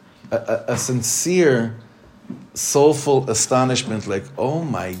 yeah. A sincere, soulful astonishment, like, oh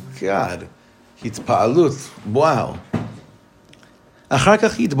my God, hitpa'alut, wow.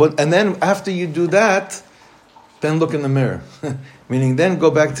 And then after you do that, then look in the mirror. Meaning, then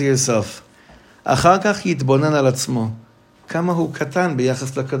go back to yourself. אחר כך יתבונן על עצמו, כמה הוא קטן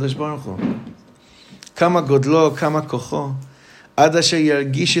ביחס לקדוש ברוך הוא. כמה גודלו, כמה כוחו, עד אשר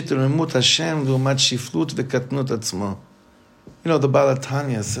ירגיש את רוממות השם לעומת שפלות וקטנות עצמו. The Baal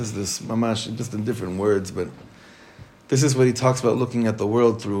Tanya says this, mamash, just in different words, but this is what he talks about looking at the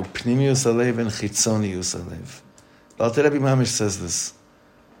world through Pnimius Alev and Chitzonius Alev. The Alter Rebbe Mamish says this,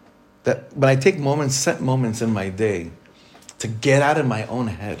 that when I take set moments in my day to get out of my own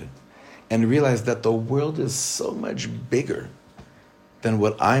head and realize that the world is so much bigger than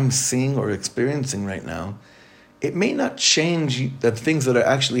what I'm seeing or experiencing right now, it may not change the things that are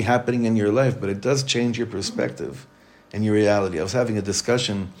actually happening in your life, but it does change your perspective and your reality. I was having a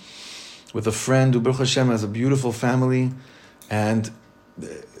discussion with a friend who, Baruch Hashem, has a beautiful family and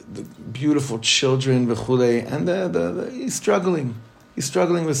the beautiful children, and he's struggling. He's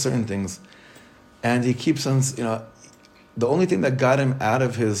struggling with certain things. And he keeps on, the only thing that got him out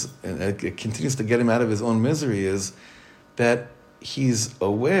of it continues to get him out of his own misery is that he's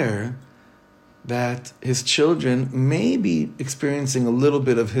aware that his children may be experiencing a little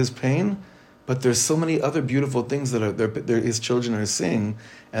bit of his pain, but there's so many other beautiful things that his children are seeing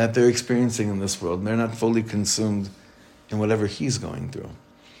and that they're experiencing in this world. And they're not fully consumed in whatever he's going through.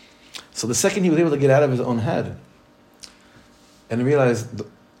 So the second he was able to get out of his own head and realize,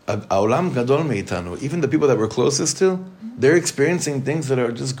 Aulam gadol meitanu, even the people that we're closest to, they're experiencing things that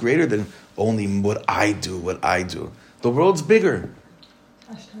are just greater than only what I do. The world's bigger.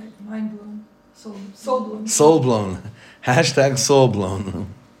 Hashtag mind blown. Soul blown. Soul blown. Hashtag soul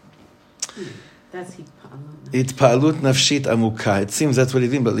blown. That's התפעלות נפשית עמוקה. It seems that's what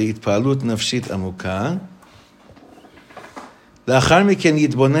it means, but להתפעלות נפשית עמוקה. לאחר מכן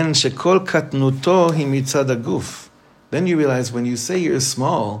יתבונן שכל קטנותו היא מצד הגוף. Then you realize when you say you're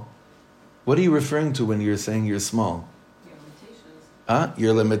small, what are you referring to when you're saying you're small?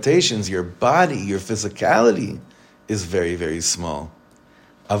 Your limitations. Your limitations, your body, your physicality is very, very small.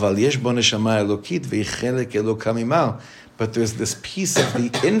 אבל יש בו נשמה אלוקית והיא חלק אלוקה ממעל. But there's this piece of the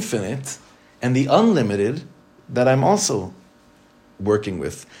infinite and the unlimited that I'm also working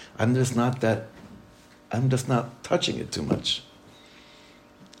with. I'm just not touching it too much.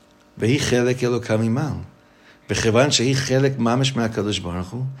 והיא חלק אלוקה ממעל. וכיוון שהיא חלק ממש מהקדוש ברוך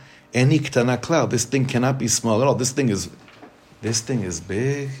הוא, אין היא קטנה כלל. This thing cannot be small at all. This thing is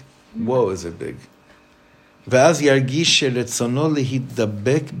big. Whoa, is it big. ואז ירגיש שרצונו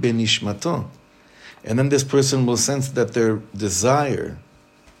להידבק בנשמתו. And then this person will sense that their desire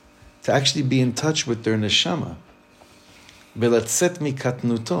to actually be in touch with their neshama, ולצאת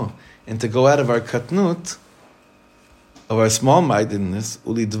מקטנותו, and to go out of our katnut, of our small-mindedness,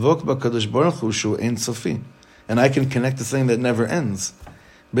 ולדבוק בקדוש ברוך הוא שהוא אין סופי. And I can connect to something that never ends.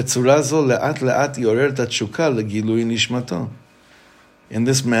 בצורה זו לאט לאט יעורר את התשוקה לגילוי נשמתו. In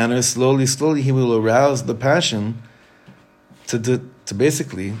this manner, slowly, he will arouse the passion to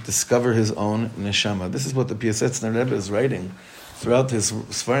basically discover his own neshama. This is what the Piasetzner Rebbe is writing throughout his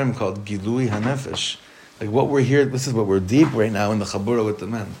Sfarim called Gilui HaNefesh. Like what we're here, this is what we're deep right now in the Chabura with the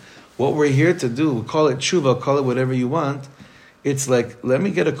men. What we're here to do, call it Tshuvah, call it whatever you want, it's like, let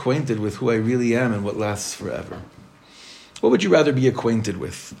me get acquainted with who I really am and what lasts forever. What would you rather be acquainted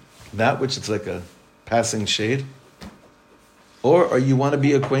with? That which is like a passing shade? Or you want to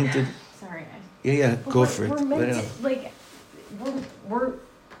be acquainted? Sorry. Yeah, go for it. We're meant to, like, we're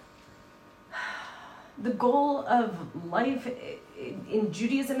the goal of life in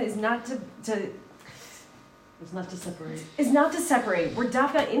Judaism is not to it's not to separate. Is not to separate. We're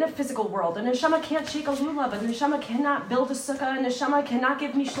dafka in a physical world. A neshama can't shake a lulav. A neshama cannot build a sukkah. A neshama cannot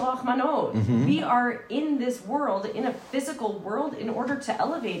give mishloach manot. Mm-hmm. We are in this world, in a physical world, in order to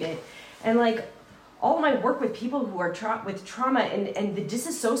elevate it. And like all my work with people who are with trauma and the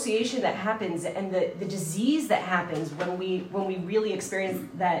disassociation that happens and the disease that happens when we really experience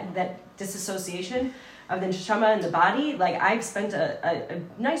that disassociation of the neshama and the body. Like I've spent a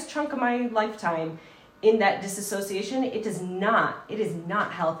nice chunk of my lifetime in that disassociation. It is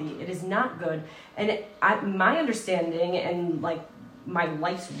not healthy. It is not good. And my understanding and like my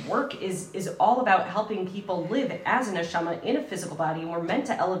life's work is all about helping people live as a neshama in a physical body, and we're meant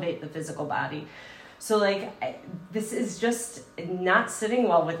to elevate the physical body. So like this is just not sitting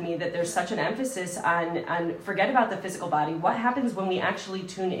well with me that there's such an emphasis on forget about the physical body. What happens when we actually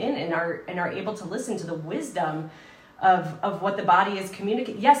tune in and are able to listen to the wisdom of what the body is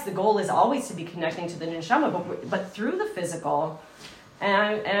communicating? Yes, the goal is always to be connecting to the neshama, but through the physical.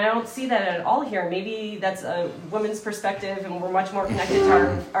 And I don't see that at all here. Maybe that's a woman's perspective, and we're much more connected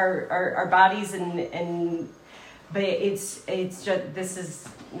to our bodies, but it's just this is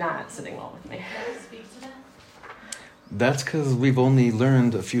not sitting well with me. Can I speak to that? That's because we've only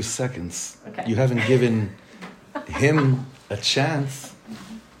learned a few seconds. Okay. You haven't given him a chance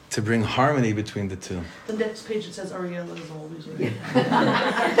to bring harmony between the two. The next page it says Ariella is always right.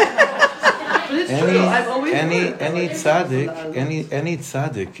 But it's true. I've always any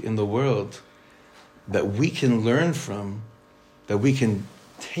tzaddik in the world that we can learn from, that we can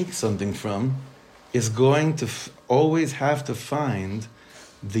take something from, is going to always have to find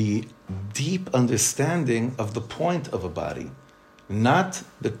the deep understanding of the point of a body, not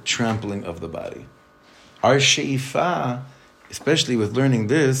the trampling of the body. Our she'ifah, especially with learning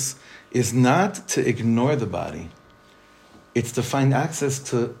this, is not to ignore the body. It's to find access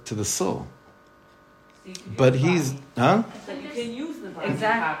to the soul. But he's, huh? So you can use the body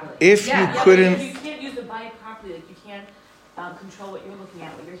Exactly. properly. If you couldn't... You can't use the body properly, like you can't control what you're looking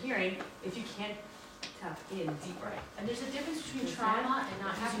at, what you're hearing, if you can't tap in deeper. And there's a difference between trauma and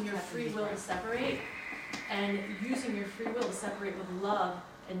not using your free will to separate, and using your free will to separate with love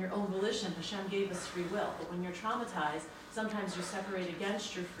and your own volition. Hashem gave us free will, but when you're traumatized, sometimes you separate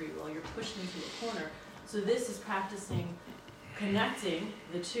against your free will, you're pushed into a corner. So this is practicing connecting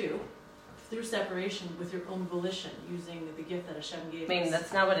the two through separation with your own volition, using the gift that Hashem gave us. I mean,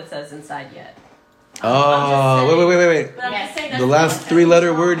 that's not what it says inside yet. Oh, wait. But I'm just saying The last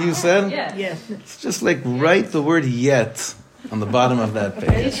 3-letter word you said? Yeah. Yes. It's just like write the word yet on the bottom of that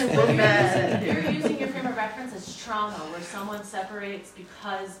page. You're using your frame of reference as trauma, where someone separates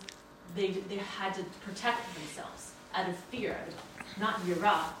because they had to protect themselves out of fear, not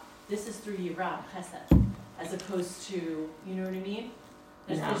yirah. This is through yirah, chesed, as opposed to, you know what I mean?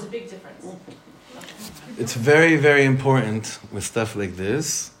 There's a big difference. It's very, very important with stuff like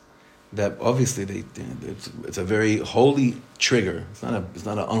this that obviously it's a very holy trigger. It's not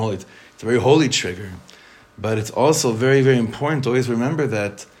an unholy. It's a very holy trigger, but it's also very, very important to always remember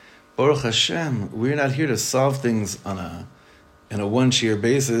that Baruch Hashem, we're not here to solve things in a one-shear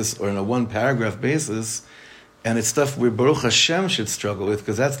basis or in a one-paragraph basis, and it's stuff where Baruch Hashem should struggle with,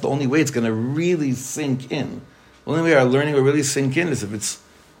 because that's the only way it's going to really sink in. The only way our learning will really sink in is if it's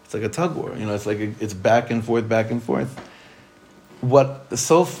like a tug war. It's like it's back and forth, back and forth. What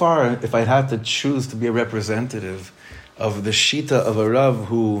so far, if I had to choose to be a representative of the shita of a Rav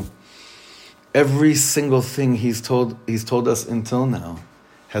who every single thing he's told us until now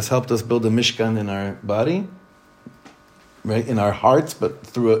has helped us build a mishkan in our body, right, in our hearts, but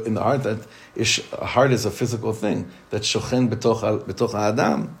in the heart, a heart is a physical thing that shochen betoch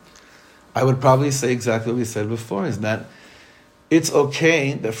ha'adam. I would probably say exactly what we said before, is that it's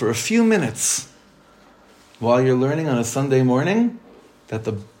okay that for a few minutes, while you're learning on a Sunday morning,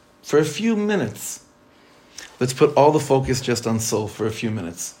 for a few minutes, let's put all the focus just on soul for a few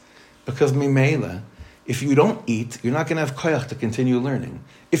minutes. Because mimela, if you don't eat, you're not going to have koyach to continue learning.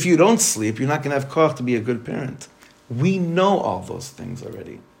 If you don't sleep, you're not going to have koyach to be a good parent. We know all those things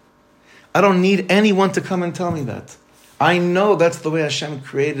already. I don't need anyone to come and tell me that. I know that's the way Hashem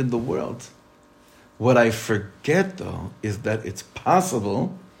created the world. What I forget, though, is that it's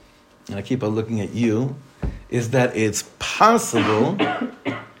possible, and I keep on looking at you, is that it's possible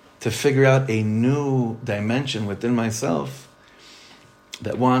to figure out a new dimension within myself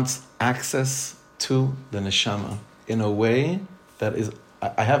that wants access to the Neshama in a way that is,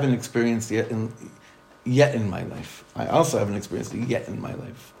 I haven't experienced yet in my life. I also haven't experienced it yet in my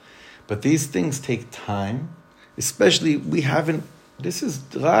life. But these things take time. Especially, this is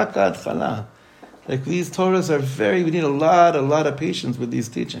rak atchala. Like, these Torahs are we need a lot of patience with these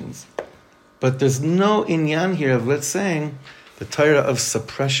teachings. But there's no inyan here of, let's say, the Torah of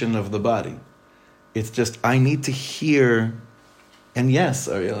suppression of the body. It's just, I need to hear, and yes,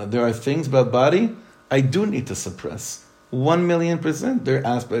 Ariella, there are things about body I do need to suppress. 1,000,000%. There are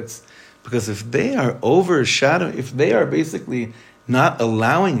aspects, because if they are overshadowing, if they are basically not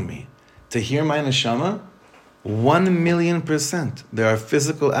allowing me to hear my neshama, 1,000,000%. There are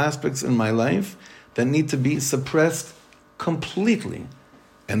physical aspects in my life that need to be suppressed completely.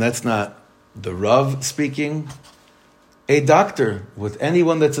 And that's not the Rav speaking. A doctor, with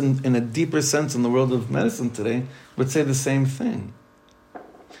anyone that's in a deeper sense in the world of medicine today, would say the same thing.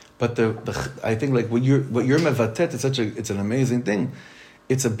 But I think like what you're mevatet is it's an amazing thing.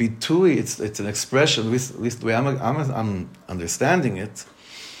 It's a bitui, it's an expression, at least the way I'm understanding it,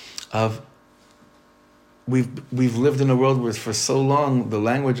 of we've lived in a world where for so long the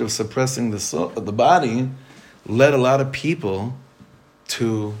language of suppressing the body led a lot of people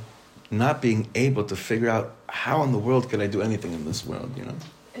to not being able to figure out how in the world could I do anything in this world,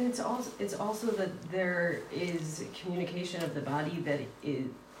 And it's also that there is communication of the body that is,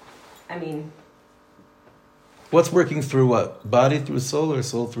 what's working through what? Body through soul or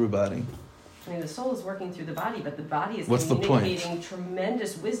soul through body? The soul is working through the body, but the body is What's communicating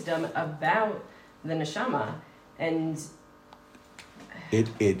tremendous wisdom about the neshama, and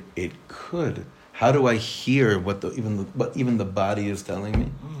it could. How do I hear what even the body is telling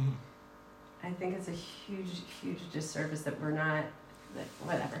me? I think it's a huge disservice that we're not.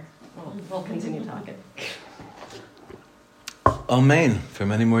 Whatever. We'll continue talking. Amen. For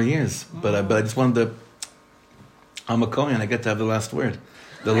many more years, but I just wanted to. I'm a Kohen. I get to have the last word.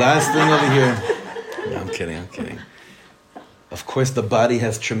 The last thing over here. No, I'm kidding. Of course, the body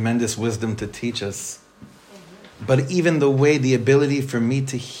has tremendous wisdom to teach us. But even the ability for me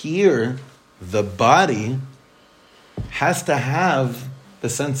to hear the body has to have the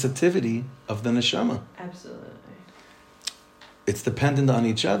sensitivity of the neshama. Absolutely. It's dependent on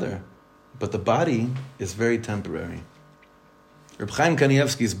each other. But the body is very temporary. Reb Chaim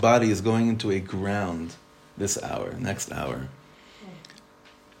Kanievsky's body is going into a ground this hour, next hour.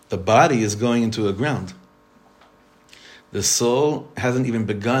 The body is going into a ground. The soul hasn't even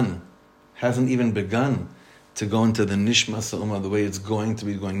begun to go into the Nishma Sa'uma the way it's going to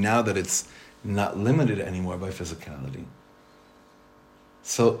be going now that it's not limited anymore by physicality.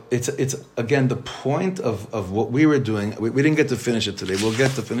 So it's again, the point of what we were doing, we didn't get to finish it today. We'll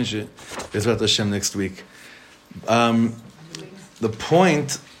get to finish it, Bezrat Hashem, next week. In 2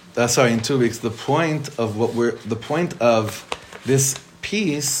 weeks, the point of this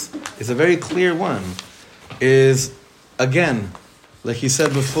piece is a very clear one, is, again, like he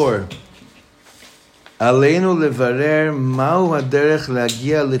said before, Aleinu levarer ma'u haderech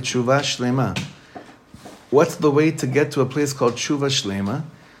lagia letshuvah shlema. What's the way to get to a place called Tshuvah Shlema?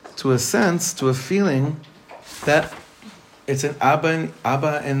 To a sense, to a feeling that it's an Abba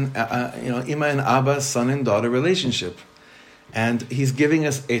and Ima and Abba, son and daughter relationship. And he's giving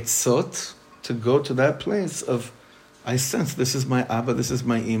us etzot to go to that place of, I sense this is my Abba, this is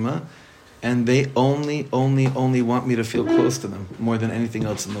my Ima, and they only want me to feel close to them more than anything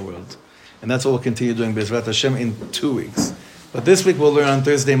else in the world. And that's what we'll continue doing, Bezrat Hashem, in 2 weeks. But this week we'll learn on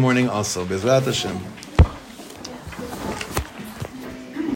Thursday morning also, Bezrat Hashem.